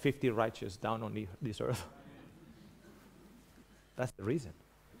 50 righteous down on this earth. That's the reason.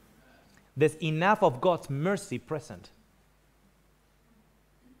 There's enough of God's mercy present.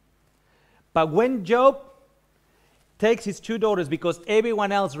 But when Job takes his 2 daughters because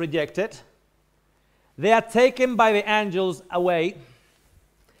everyone else rejected, they are taken by the angels away,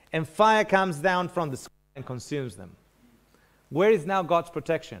 and fire comes down from the sky and consumes them. Where is now God's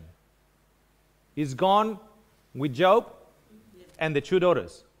protection? He's gone with Job and the 2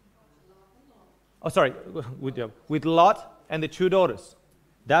 daughters. Oh, sorry, with Job. With Lot and the 2 daughters.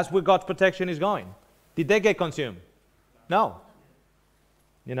 That's where God's protection is going. Did they get consumed? No.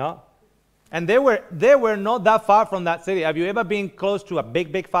 You know? And they were not that far from that city. Have you ever been close to a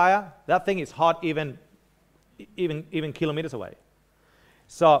big fire? That thing is hot even kilometers away.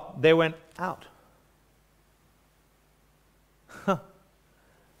 So they went out.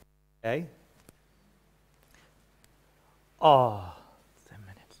 Okay. Oh, 10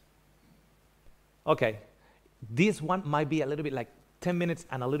 minutes. Okay. This one might be a little bit like 10 minutes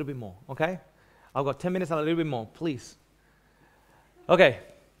and a little bit more. Okay? I've got 10 minutes and a little bit more, please. Okay.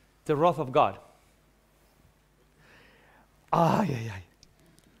 The wrath of God.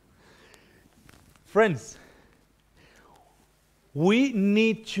 Friends, we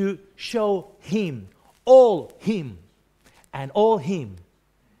need to show Him, and all Him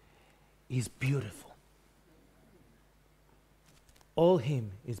is beautiful. All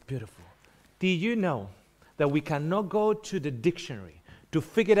Him is beautiful. Did you know that we cannot go to the dictionary to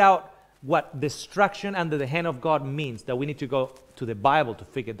figure out what destruction under the hand of God means, that we need to go to the Bible to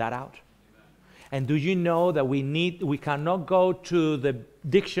figure that out? And do you know that we cannot go to the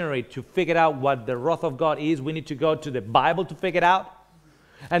dictionary to figure out what the wrath of God is? We need to go to the Bible to figure it out.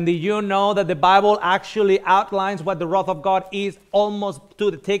 And do you know that the Bible actually outlines what the wrath of God is almost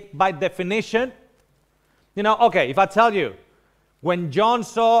to the tick by definition? You know, okay, if I tell you, when John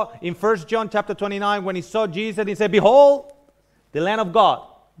saw in 1 John chapter 29, when he saw Jesus, he said, "Behold, the Lamb of God,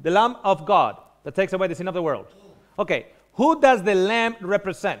 the Lamb of God that takes away the sin of the world." Okay, who does the Lamb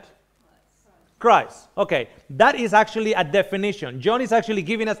represent? Christ. Okay, that is actually a definition. John is actually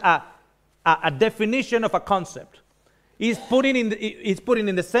giving us a definition of a concept. He's putting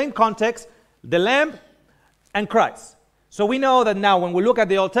in the same context the Lamb and Christ. So we know that now when we look at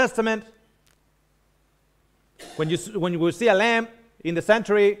the Old Testament, when we see a lamb in the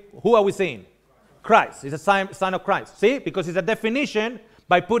sanctuary, who are we seeing? Christ. It's a sign of Christ. See? Because it's a definition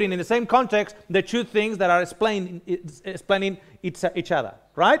by putting in the same context the 2 things that are explaining each other.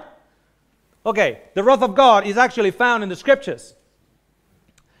 Right? Okay. The wrath of God is actually found in the Scriptures.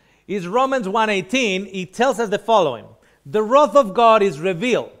 Is Romans 1:18. It tells us the following. The wrath of God is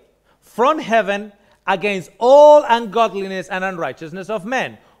revealed from heaven against all ungodliness and unrighteousness of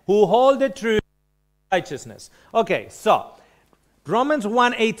men who hold the truth in righteousness. Okay, so Romans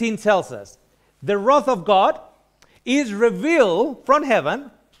 1:18 tells us the wrath of God is revealed from heaven,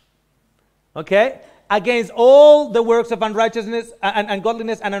 okay, against all the works of unrighteousness and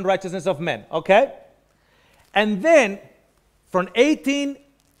ungodliness and unrighteousness of men, okay? And then From 18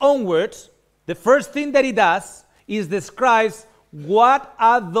 onwards, the first thing that he does is describes what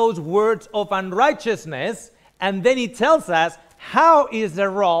are those words of unrighteousness, and then he tells us how is the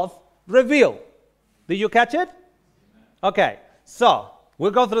wrath revealed. Did you catch it? Okay, so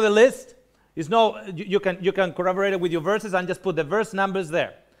we'll go through the list. It's no, you can corroborate it with your verses and just put the verse numbers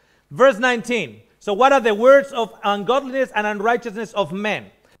there. Verse 19. So what are the words of ungodliness and unrighteousness of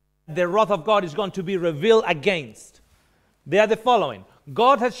men? The wrath of God is going to be revealed against. They are the following.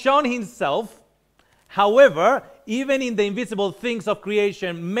 God has shown himself, however, even in the invisible things of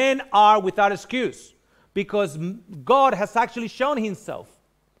creation, men are without excuse, because God has actually shown himself.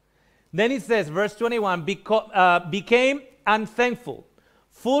 Then it says, verse 21, became unthankful,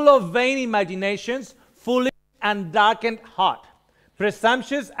 full of vain imaginations, foolish and darkened heart,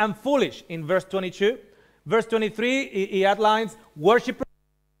 presumptuous and foolish, in verse 22. Verse 23, he outlines worshippers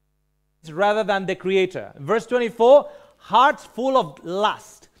rather than the Creator. Verse 24, hearts full of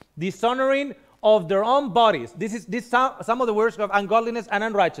lust, dishonoring of their own bodies. This some of the words of ungodliness and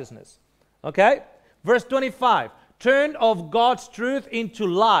unrighteousness. Okay? Verse 25, turn of God's truth into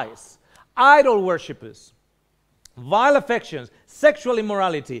lies, idol worshippers, vile affections, sexual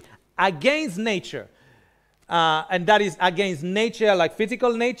immorality, against nature. And that is against nature, like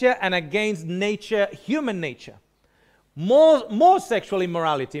physical nature, and against nature, human nature. More sexual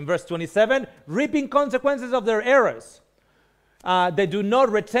immorality. In verse 27, reaping consequences of their errors. They do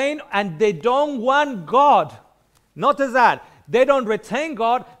not retain, and they don't want God. Notice that. They don't retain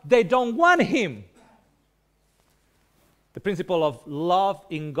God, they don't want him. The principle of love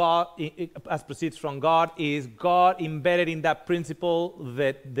in God, as proceeds from God, is God embedded in that principle,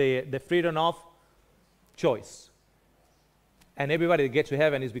 that the freedom of choice. And everybody that gets to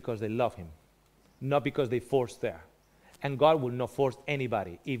heaven is because they love him, not because they forced there. And God will not force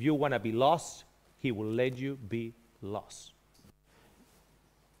anybody. If you want to be lost, he will let you be lost.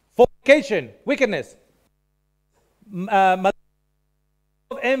 Fornication, wickedness,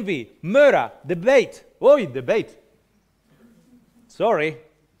 envy, murder, debate. Oh, debate. Sorry.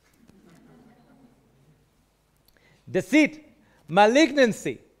 Deceit,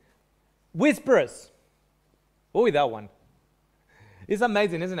 malignancy, whisperers. Oh, that one. It's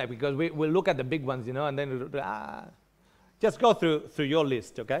amazing, isn't it? Because we look at the big ones, you know, and then just go through your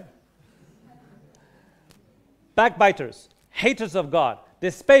list, okay? Backbiters, haters of God,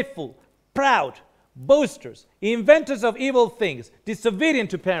 despiteful, proud, boasters, inventors of evil things, disobedient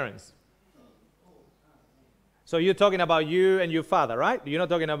to parents. So you're talking about you and your father, right? You're not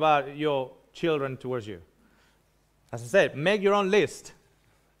talking about your children towards you. As I said, make your own list.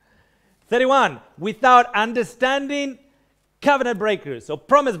 31, without understanding, covenant breakers or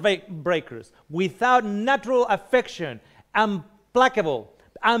promise breakers, without natural affection, implacable,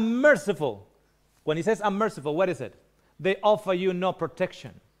 unmerciful. When he says unmerciful, what is it? They offer you no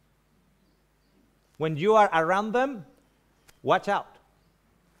protection. When you are around them, watch out.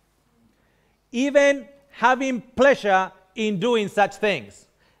 Even having pleasure in doing such things.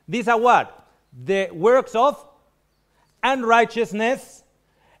 These are what? The works of unrighteousness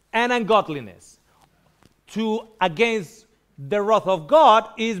and ungodliness. Against the wrath of God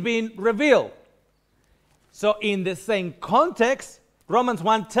is being revealed. So in the same context, Romans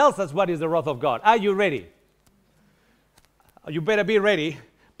 1 tells us what is the wrath of God. Are you ready? You better be ready,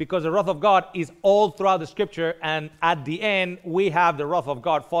 because the wrath of God is all throughout the scripture, and at the end we have the wrath of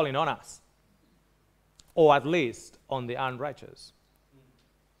God falling on us. Or at least on the unrighteous.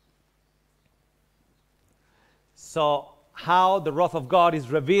 So how the wrath of God is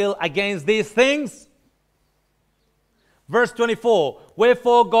revealed against these things? Verse 24,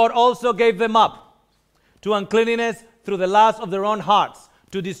 wherefore God also gave them up to uncleanness through the lust of their own hearts,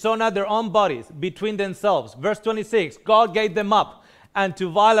 to dishonor their own bodies between themselves. Verse 26, God gave them up and to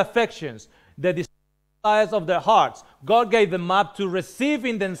vile affections, the desires of their hearts. God gave them up to receive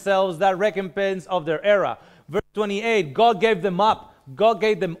in themselves that recompense of their error. Verse 28, God gave them up. God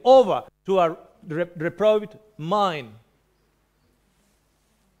gave them over to a reprobate mind.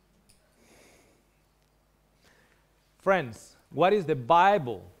 Friends, what is the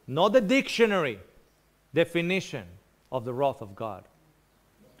Bible, not the dictionary, definition of the wrath of God?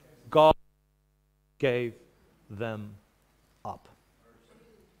 God gave them up.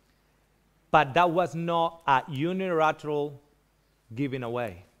 But that was not a unilateral giving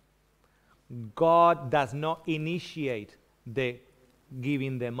away. God does not initiate the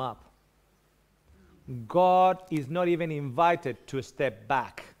giving them up. God is not even invited to step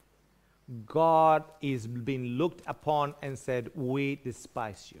back. God is being looked upon and said, we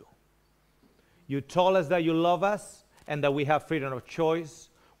despise you. You told us that you love us and that we have freedom of choice.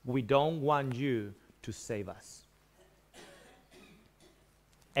 We don't want you to save us.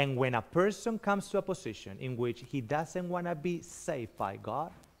 And when a person comes to a position in which he doesn't want to be saved by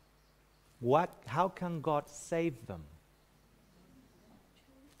God, how can God save them?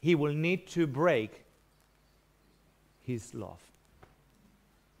 He will need to break his love.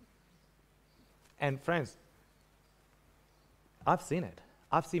 And friends, I've seen it.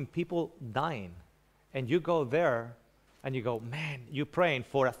 I've seen people dying, and you go there and you go, man, you're praying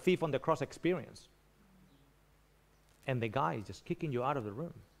for a thief on the cross experience. And the guy is just kicking you out of the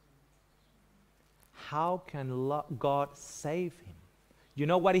room. How can God save him? You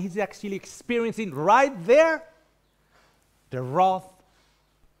know what he's actually experiencing right there? The wrath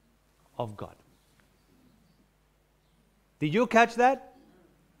of God. Did you catch that?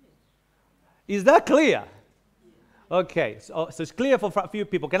 Is that clear? Okay, so it's clear for a few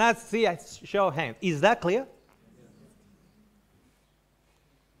people. Can I see a show of hands? Is that clear?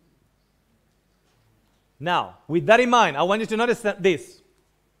 Now, with that in mind, I want you to notice this.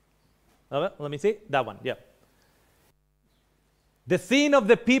 Let me see. That one, yeah. The sin of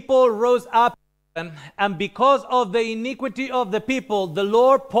the people rose up, and because of the iniquity of the people, the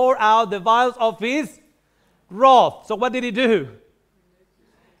Lord poured out the vials of his wrath. So what did he do?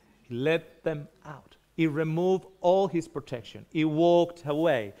 He let them out. He removed all his protection. He walked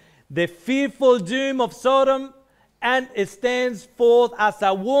away. The fearful doom of Sodom and it stands forth as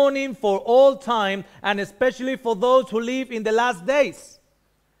a warning for all time, and especially for those who live in the last days.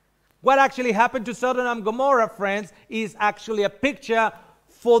 What actually happened to Sodom and Gomorrah, friends, is actually a picture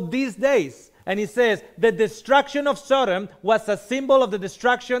for these days. And he says, the destruction of Sodom was a symbol of the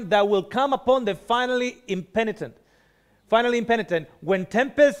destruction that will come upon the finally impenitent. When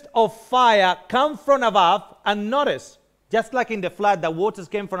tempests of fire come from above, and notice, just like in the flood, the waters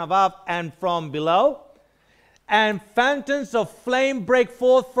came from above and from below, and fountains of flame break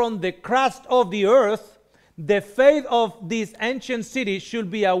forth from the crust of the earth, the fate of this ancient city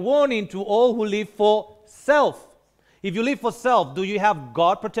should be a warning to all who live for self. If you live for self, do you have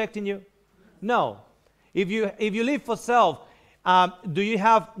God protecting you? No. If you live for self, do you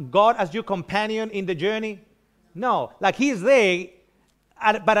have God as your companion in the journey? No. Like he's there,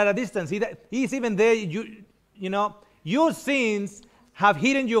 but at a distance. He's even there. You know, your sins have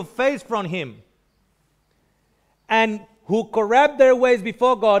hidden your face from him. And who corrupt their ways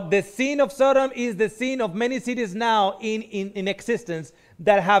before God. The sin of Sodom is the sin of many cities now in existence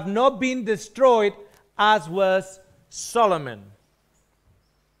that have not been destroyed, as was Sodom.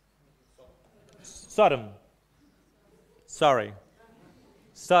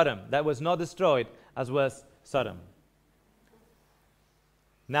 That was not destroyed, as was Sodom.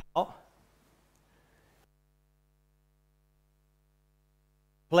 Now,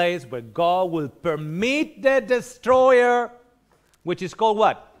 place where God will permit the destroyer, which is called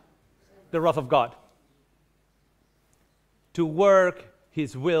what? The wrath of God, to work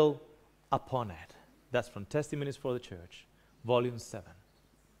his will upon it. That's from Testimonies for the Church, Volume 7.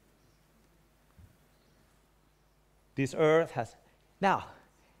 This earth has... Now,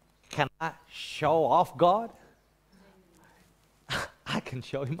 can I show off God? I can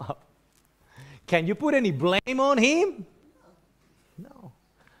show him up. Can you put any blame on him? No.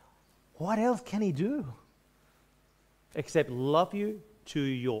 What else can he do except love you to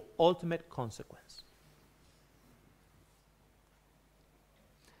your ultimate consequence?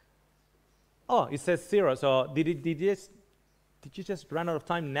 Oh, it says 0. So did you just run out of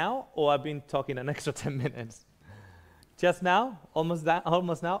time now, or I've been talking an extra 10 minutes? Just now? Almost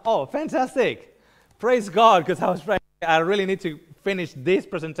now? Oh, fantastic. Praise God, because I was praying. I really need to finish this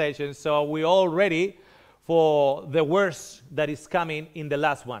presentation, so we're all ready for the worst that is coming in the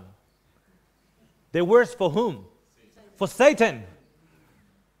last one. The worst for whom? For Satan.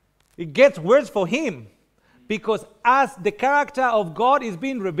 It gets worse for him, because as the character of God is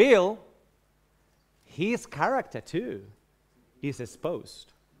being revealed, his character too is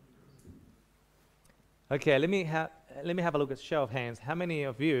exposed. Okay, let me have a look at show of hands. How many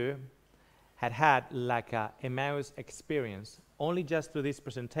of you had like a Emmaus experience only just through this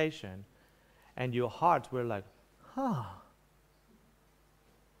presentation, and your hearts were like,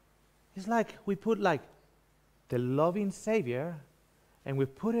 It's like we put like the loving Savior, and we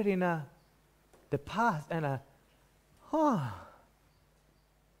put it in the past and How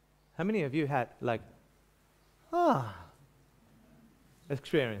many of you had like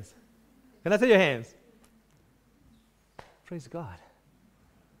experience? Can I see your hands? Praise God.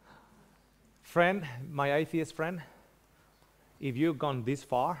 Friend, my atheist friend, if you've gone this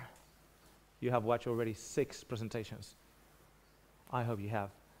far, you have watched already 6 presentations. I hope you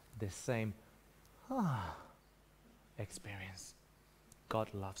have the same experience. God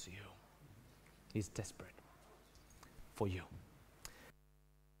loves you. He's desperate for you.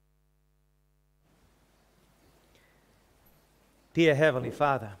 Dear Heavenly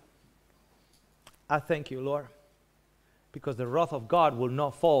Father, I thank you, Lord, because the wrath of God will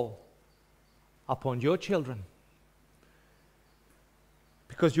not fall upon your children,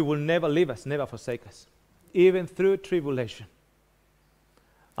 because you will never leave us, never forsake us, even through tribulation.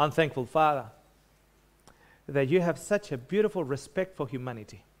 I'm thankful, Father, that you have such a beautiful respect for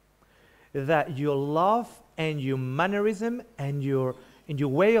humanity, that your love and your mannerism and your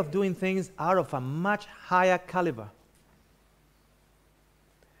way of doing things are of a much higher caliber.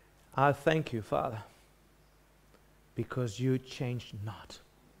 I thank you, Father, because you changed not.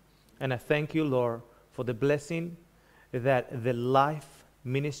 And I thank you, Lord, for the blessing that the life,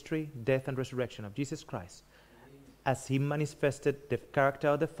 ministry, death, and resurrection of Jesus Christ, as he manifested the character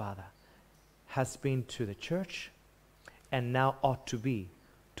of the Father, has been to the church and now ought to be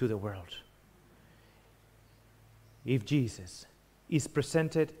to the world. If Jesus is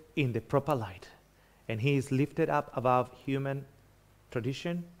presented in the proper light and he is lifted up above human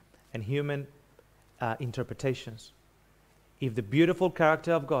tradition and human interpretations, if the beautiful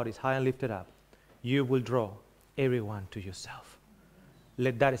character of God is high and lifted up, you will draw everyone to yourself.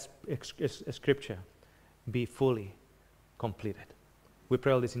 Let that scripture be fully completed. We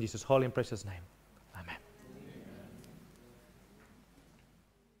pray all this in Jesus' holy and precious name.